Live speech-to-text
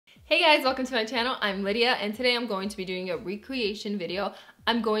Hey guys, welcome to my channel. I'm Lydia and today I'm going to be doing a recreation video.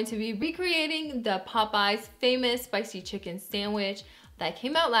 I'm going to be recreating the Popeyes famous spicy chicken sandwich that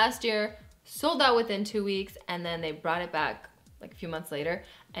came out last year, sold out within 2 weeks, and then they brought it back like a few months later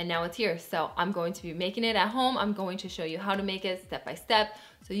and now it's here. So I'm going to be making it at home. I'm going to show you how to make it step by step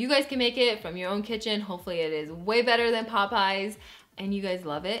so you guys can make it from your own kitchen. Hopefully it is way better than Popeyes and you guys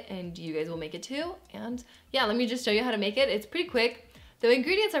love it and you guys will make it too. And yeah, let me just show you how to make it. It's pretty quick. The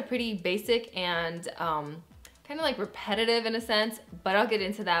ingredients are pretty basic and kind of like repetitive in a sense, but I'll get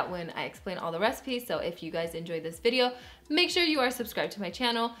into that when I explain all the recipes. So if you guys enjoyed this video, make sure you are subscribed to my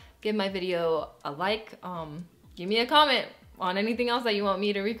channel, give my video a like, give me a comment on anything else that you want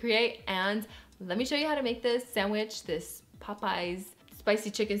me to recreate, and let me show you how to make this sandwich, this Popeyes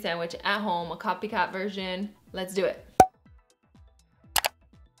spicy chicken sandwich at home, a copycat version. Let's do it.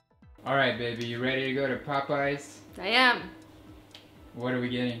 All right, baby, you ready to go to Popeyes? I am. What are we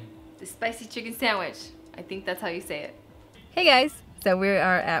getting? The spicy chicken sandwich. I think that's how you say it. Hey guys, so we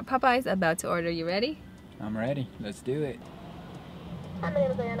are at Popeyes about to order. You ready? I'm ready. Let's do it. Hi, my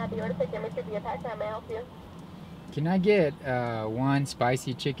name is Diana. The order taken should be attached. How may I help you? Can I get one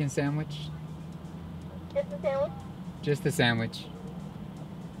spicy chicken sandwich? Just a sandwich? Just a sandwich.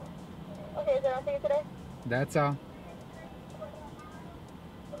 Okay, is that all for you today? That's all.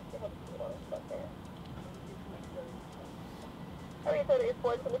 Alright, so it's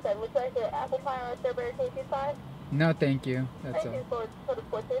 427. Would you like the apple pie or strawberry cream cheese pie? No, thank you. That's Thank you all. for the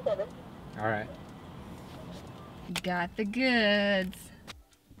 427. All right. Got the goods.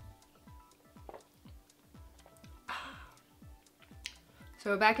 So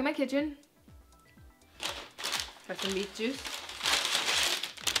we're back in my kitchen. Got some beef juice.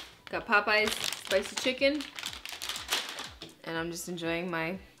 Got Popeyes spicy chicken. And I'm just enjoying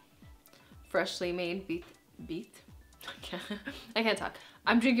my freshly made beef. I can't talk.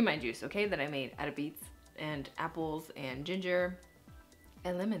 I'm drinking my juice, okay, that I made out of beets and apples and ginger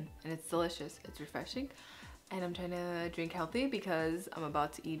and lemon, and it's delicious. It's refreshing, and I'm trying to drink healthy because I'm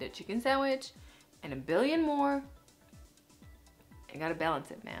about to eat a chicken sandwich and a billion more. I gotta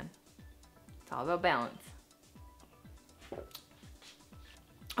balance it, man. It's all about balance.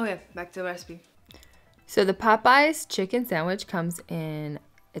 Okay, back to the recipe. So the Popeyes chicken sandwich comes in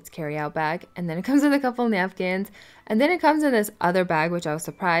its carry-out bag, and then it comes with a couple napkins, and then it comes in this other bag, which I was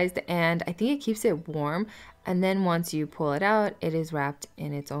surprised, and I think it keeps it warm. And then once you pull it out, it is wrapped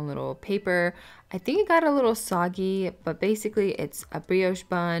in its own little paper. I think it got a little soggy, but basically it's a brioche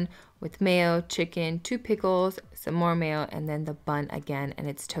bun with mayo, chicken, 2 pickles, some more mayo, and then the bun again, and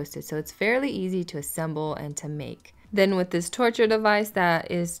it's toasted. So it's fairly easy to assemble and to make. Then with this torture device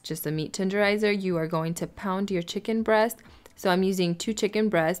that is just a meat tenderizer, you are going to pound your chicken breast. So I'm using 2 chicken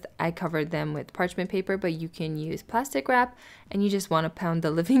breasts. I covered them with parchment paper, but you can use plastic wrap, and you just want to pound the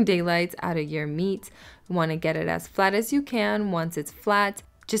living daylights out of your meat. You want to get it as flat as you can. Once it's flat,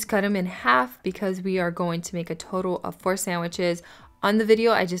 just cut them in half because we are going to make a total of 4 sandwiches. On the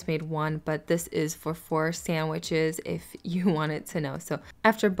video, I just made 1, but this is for 4 sandwiches if you wanted to know. So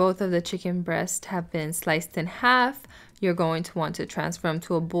after both of the chicken breasts have been sliced in half, you're going to want to transfer them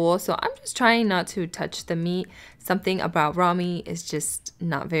to a bowl. So I'm just trying not to touch the meat. Something about raw meat is just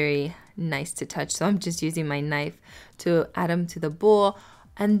not very nice to touch. So I'm just using my knife to add them to the bowl.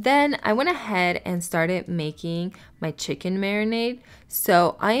 And then I went ahead and started making my chicken marinade.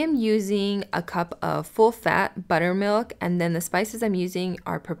 So I am using a cup of full fat buttermilk, and then the spices I'm using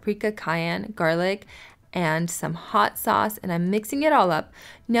are paprika, cayenne, garlic, and some hot sauce, and I'm mixing it all up.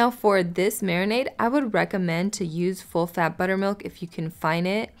 Now for this marinade, I would recommend to use full fat buttermilk if you can find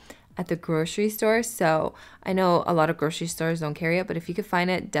it at the grocery store. So I know a lot of grocery stores don't carry it, but if you can find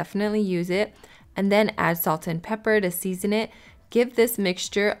it, definitely use it. And then add salt and pepper to season it. Give this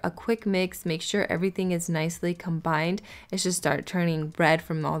mixture a quick mix. Make sure everything is nicely combined. It should start turning red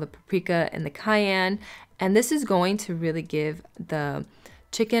from all the paprika and the cayenne. And this is going to really give the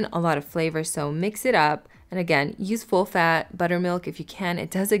chicken a lot of flavor, so mix it up. And again, use full fat buttermilk if you can. It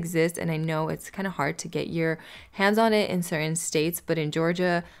does exist, and I know it's kind of hard to get your hands on it in certain states, but in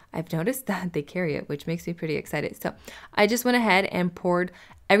Georgia, I've noticed that they carry it, which makes me pretty excited. So I just went ahead and poured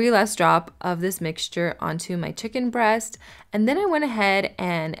every last drop of this mixture onto my chicken breast, and then I went ahead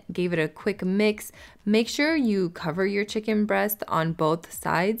and gave it a quick mix. Make sure you cover your chicken breast on both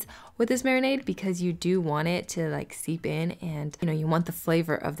sides with this marinade because you do want it to like seep in, and you want the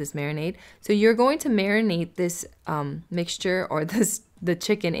flavor of this marinade. So you're going to marinate this mixture or the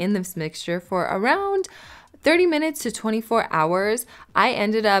chicken in this mixture for around 30 minutes to 24 hours. I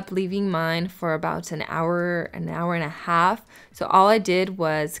ended up leaving mine for about an hour and a half. So all I did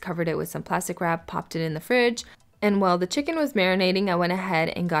was covered it with some plastic wrap, popped it in the fridge, And while the chicken was marinating, I went ahead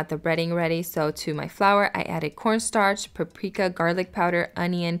and got the breading ready. So to my flour, I added cornstarch, paprika, garlic powder,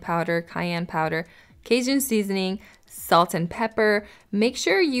 onion powder, cayenne powder, Cajun seasoning, salt and pepper. Make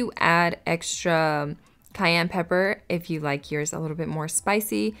sure you add extra cayenne pepper if you like yours a little bit more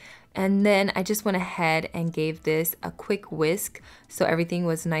spicy. And then I just went ahead and gave this a quick whisk so everything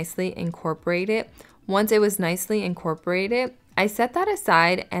was nicely incorporated. Once it was nicely incorporated, I set that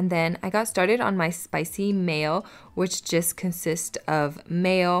aside and then I got started on my spicy mayo, which just consists of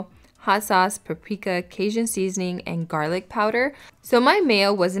mayo, hot sauce, paprika, Cajun seasoning, and garlic powder. So my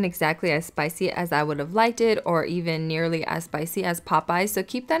mayo wasn't exactly as spicy as I would have liked it, or even nearly as spicy as Popeyes. So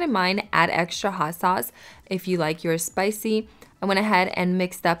keep that in mind. Add extra hot sauce if you like yours spicy. I went ahead and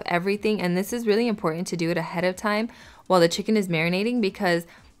mixed up everything, and this is really important to do it ahead of time while the chicken is marinating because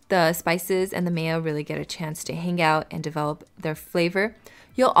the spices and the mayo really get a chance to hang out and develop their flavor.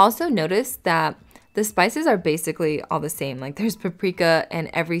 You'll also notice that the spices are basically all the same. Like there's paprika in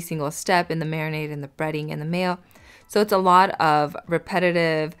every single step in the marinade and the breading and the mayo. So it's a lot of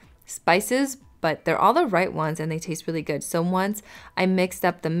repetitive spices, but they're all the right ones and they taste really good. So once I mixed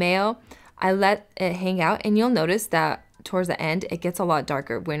up the mayo, I let it hang out, and you'll notice that towards the end, it gets a lot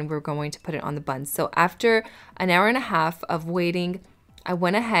darker when we're going to put it on the buns. So after an hour and a half of waiting, I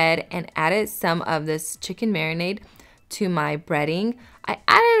went ahead and added some of this chicken marinade to my breading. I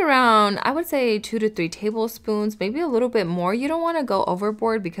added around, I would say 2 to 3 tablespoons, maybe a little bit more. You don't want to go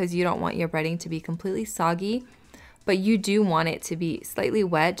overboard because you don't want your breading to be completely soggy, but you do want it to be slightly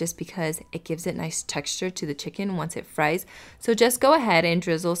wet just because it gives it nice texture to the chicken once it fries. So just go ahead and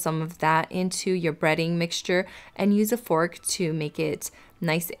drizzle some of that into your breading mixture and use a fork to make it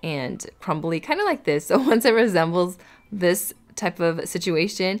nice and crumbly, kind of like this. So once it resembles this type of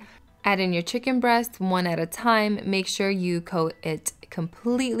situation, add in your chicken breast one at a time. Make sure you coat it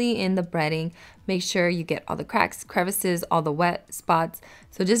completely in the breading. Make sure you get all the cracks, crevices, all the wet spots.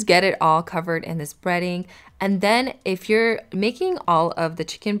 So just get it all covered in this breading. And then if you're making all of the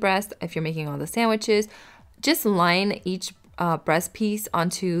chicken breast, if you're making all the sandwiches, just line each breast piece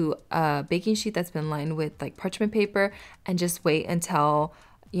onto a baking sheet that's been lined with like parchment paper, and just wait until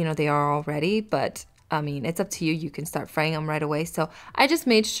they are all ready. But I mean, it's up to you. You can start frying them right away. So I just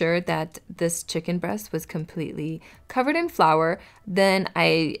made sure that this chicken breast was completely covered in flour. Then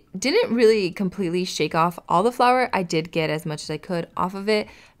I didn't really completely shake off all the flour. I did get as much as I could off of it.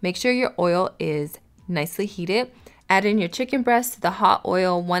 Make sure your oil is nicely heated. Add in your chicken breast to the hot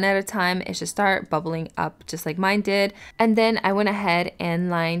oil one at a time. It should start bubbling up just like mine did. And then I went ahead and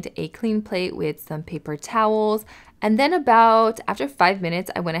lined a clean plate with some paper towels. And then after 5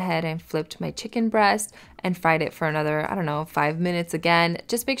 minutes, I went ahead and flipped my chicken breast and fried it for another, 5 minutes again.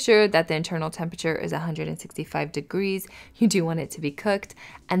 Just make sure that the internal temperature is 165 degrees. You do want it to be cooked.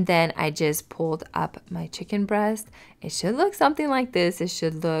 And then I just pulled up my chicken breast. It should look something like this. It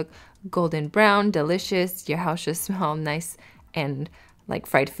should look golden brown, delicious. Your house should smell nice and like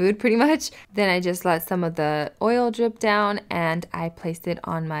fried food pretty much. Then I just let some of the oil drip down and I placed it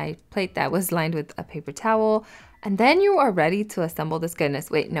on my plate that was lined with a paper towel. And then you are ready to assemble this goodness.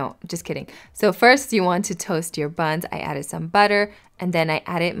 Wait, no, just kidding. So first you want to toast your buns. I added some butter, and then I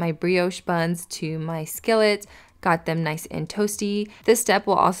added my brioche buns to my skillet. Got them nice and toasty. This step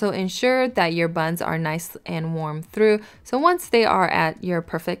will also ensure that your buns are nice and warm through. So once they are at your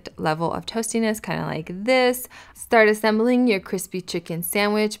perfect level of toastiness, kind of like this, start assembling your crispy chicken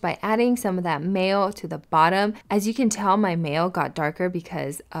sandwich by adding some of that mayo to the bottom. As you can tell, my mayo got darker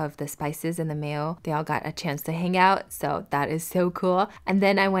because of the spices and the mayo. They all got a chance to hang out, so that is so cool. And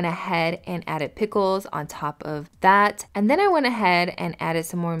then I went ahead and added pickles on top of that. And then I went ahead and added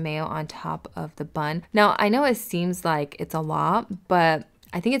some more mayo on top of the bun. Now, I know it seems like it's a lot, but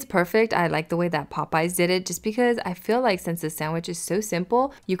I think it's perfect. I like the way that Popeyes did it just because I feel like since the sandwich is so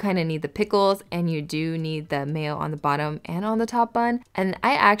simple, you kind of need the pickles and you do need the mayo on the bottom and on the top bun. And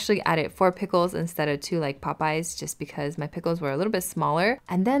I actually added 4 pickles instead of 2 like Popeyes just because my pickles were a little bit smaller.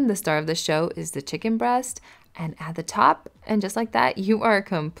 And then the star of the show is the chicken breast. And at the top, and just like that, you are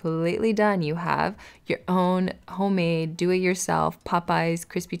completely done. You have your own homemade, do-it-yourself Popeyes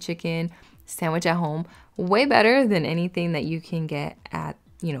crispy chicken sandwich at home. Way better than anything that you can get at,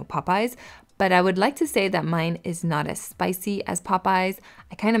 Popeyes. But I would like to say that mine is not as spicy as Popeyes.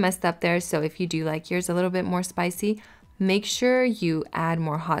 I kind of messed up there, so if you do like yours a little bit more spicy, make sure you add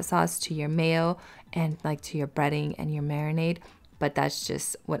more hot sauce to your mayo and like to your breading and your marinade. But that's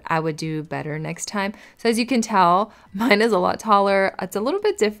just what I would do better next time. So as you can tell, mine is a lot taller. It's a little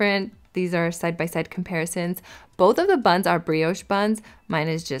bit different. These are side-by-side comparisons. Both of the buns are brioche buns. Mine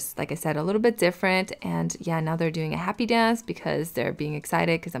is just, like I said, a little bit different. And yeah, now they're doing a happy dance because they're being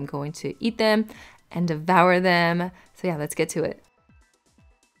excited because I'm going to eat them. and devour them. So yeah, let's get to it.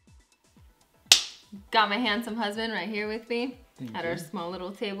 Got my handsome husband right here with me at our small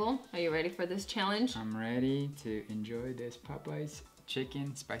little table. Are you ready for this challenge? I'm ready to enjoy this Popeyes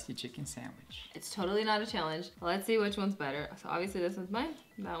spicy chicken sandwich. It's totally not a challenge. Let's see which one's better. So obviously this one's mine.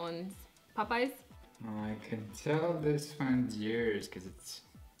 That one's Popeyes. Well, I can tell this one's yours because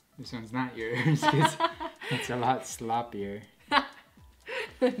this one's not yours because it's a lot sloppier.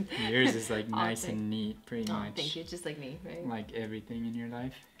 Yours is like nice and neat, pretty much. Thank you, just like me, right? Like everything in your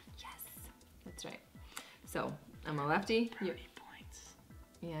life. Yes, that's right. So I'm a lefty. Brownie points.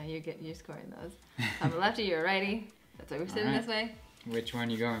 Yeah, you're scoring those. I'm a lefty, you're a righty. That's why we're sitting this way. Which one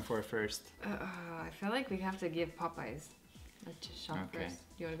are you going for first? I feel like we have to give Popeyes. Let's just shop first.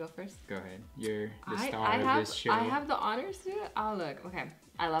 You want to go first? Go ahead. You're the star of this show. I have the honors to do it. Oh, look. Okay.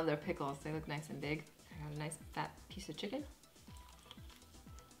 I love their pickles. They look nice and big. I have a nice fat piece of chicken.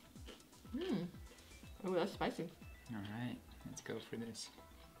 Oh, that's spicy. All right. Let's go for this.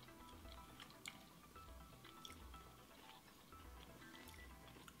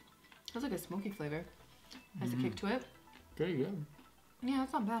 That's like a smoky flavor. Has a kick to it. Pretty good. Yeah,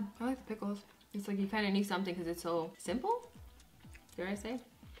 it's not bad. I like the pickles. It's like you kind of need something because it's so simple. Dare I say?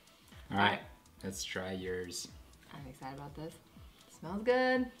 All right. Let's try yours. I'm excited about this. It smells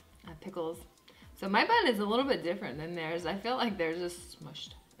good. I have pickles. So my bun is a little bit different than theirs. I feel like theirs is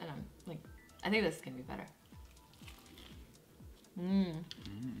smushed. And I'm like, I think this is going to be better.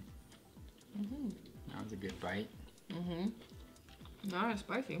 That was a good bite. Not as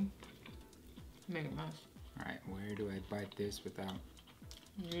spicy. Make it nice. All right, where do I bite this without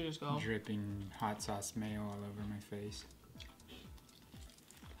you just go dripping hot sauce mayo all over my face?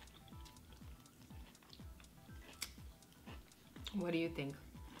 What do you think?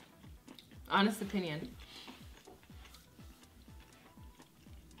 Honest opinion.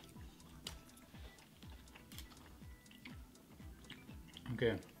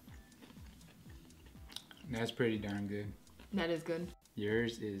 Okay. That's pretty darn good. That is good.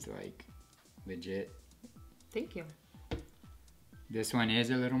 Yours is like legit. Thank you. This one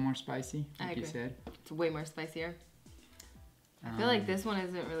is a little more spicy, like I agree. you said. It's way more spicier. I feel like this one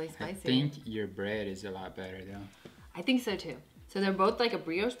isn't really spicy. I think your bread is a lot better though. I think so too. So they're both like a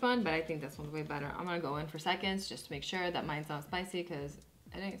brioche bun, but I think this one's way better. I'm gonna go in for seconds just to make sure that mine's not spicy because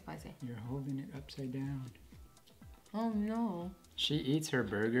I think it's spicy. You're holding it upside down. Oh no. She eats her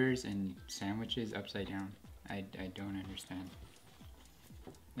burgers and sandwiches upside down. I don't understand.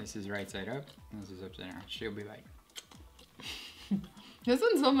 This is right side up, this is upside down. She'll be like... This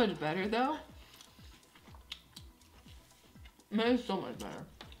one's so much better though. It's so much better.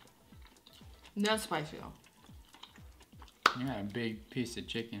 That's spicy though. You got a big piece of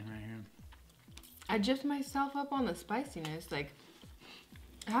chicken right here. I gypped myself up on the spiciness. Like,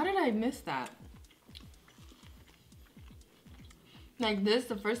 how did I miss that? Like this,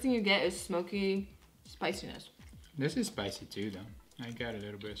 the first thing you get is smoky spiciness. This is spicy too though. I got a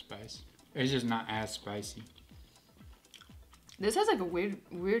little bit of spice. It's just not as spicy. This has like a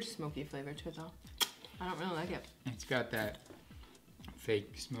weird smoky flavor to it though. I don't really like it. It's got that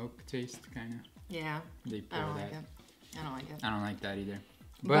fake smoke taste kind of. Yeah. They pour I don't that. like it. I don't like it. I don't like that either.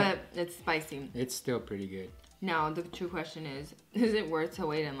 But it's spicy. It's still pretty good. Now the true question is it worth to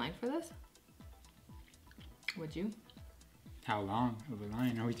wait in line for this? Would you? How long of a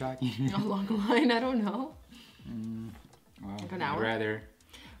line are we talking? A long line? I don't know. Well, Like an I'd hour? Rather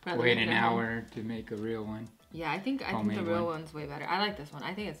wait an hour to make a real one. Yeah, I think the real one's way better. I like this one.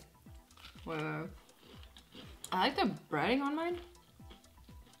 I think it's I like the breading on mine.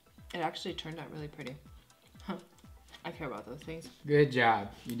 It actually turned out really pretty. Huh. I care about those things. Good job.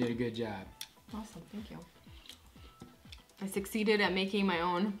 You did a good job. Awesome, thank you. I succeeded at making my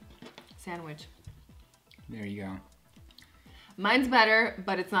own sandwich. There you go. Mine's better,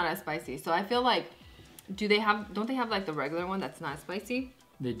 but it's not as spicy. So I feel like, don't they have like the regular one that's not spicy?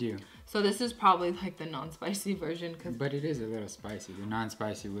 They do. So this is probably like the non-spicy version. But it is a little spicy. The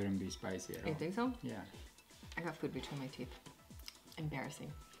non-spicy wouldn't be spicy at all. You think so? Yeah. I got food between my teeth.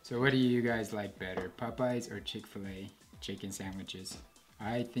 Embarrassing. So what do you guys like better, Popeyes or Chick-fil-A chicken sandwiches?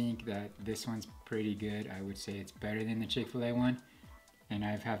 I think that this one's pretty good. I would say it's better than the Chick-fil-A one. And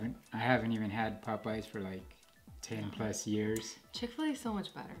I haven't even had Popeyes for like 10 plus years. Chick-fil-A is so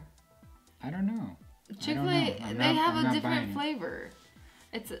much better. I don't know. Chick-fil-A, they have a different flavor.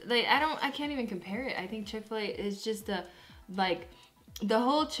 It's like I can't even compare it. I think Chick-fil-A is just the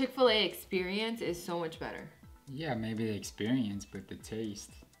whole Chick-fil-A experience is so much better. Yeah, maybe the experience, but the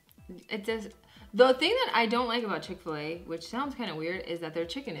taste. It does. The thing that I don't like about Chick-fil-A, which sounds kind of weird, is that their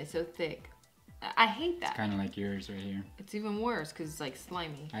chicken is so thick. I hate that. It's kind of like yours right here. It's even worse because it's like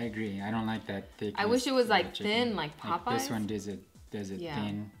slimy. I agree. I don't like that thick. I wish it was like thin, like Popeyes. Like this one does a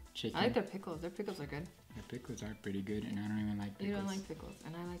thin chicken. I like their pickles. Their pickles are good. Their pickles are pretty good, and I don't even like pickles. You don't like pickles,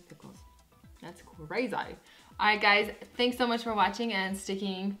 and I like pickles. That's crazy. All right, guys. Thanks so much for watching and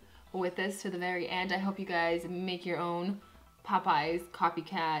sticking with us to the very end. I hope you guys make your own Popeyes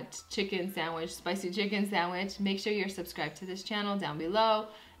copycat chicken sandwich, spicy chicken sandwich. Make sure you're subscribed to this channel down below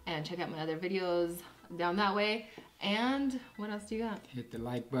and check out my other videos down that way. And what else do you got? Hit the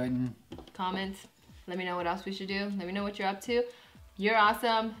like button. Comment. Let me know what else we should do. Let me know what you're up to. You're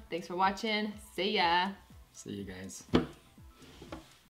awesome. Thanks for watching. See ya. See you guys.